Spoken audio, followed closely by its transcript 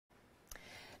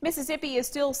Mississippi is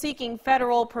still seeking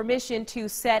federal permission to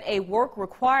set a work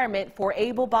requirement for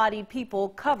able-bodied people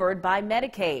covered by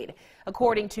Medicaid.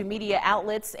 According to media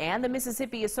outlets and the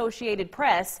Mississippi Associated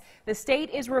Press, the state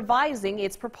is revising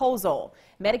its proposal.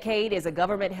 Medicaid is a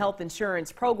government health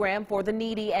insurance program for the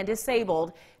needy and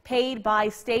disabled, paid by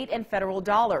state and federal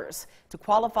dollars. To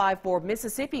qualify for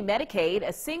Mississippi Medicaid,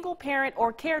 a single parent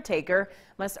or caretaker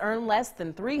must earn less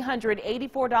than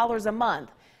 $384 a month.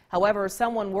 However,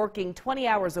 someone working 20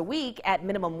 hours a week at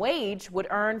minimum wage would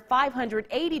earn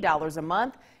 $580 a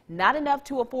month, not enough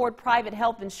to afford private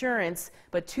health insurance,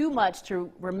 but too much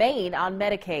to remain on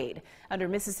Medicaid. Under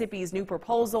Mississippi's new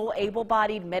proposal,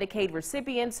 able-bodied Medicaid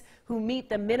recipients who meet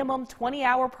the minimum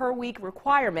 20-hour per week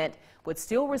requirement would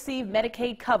still receive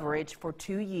Medicaid coverage for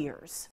 2 years.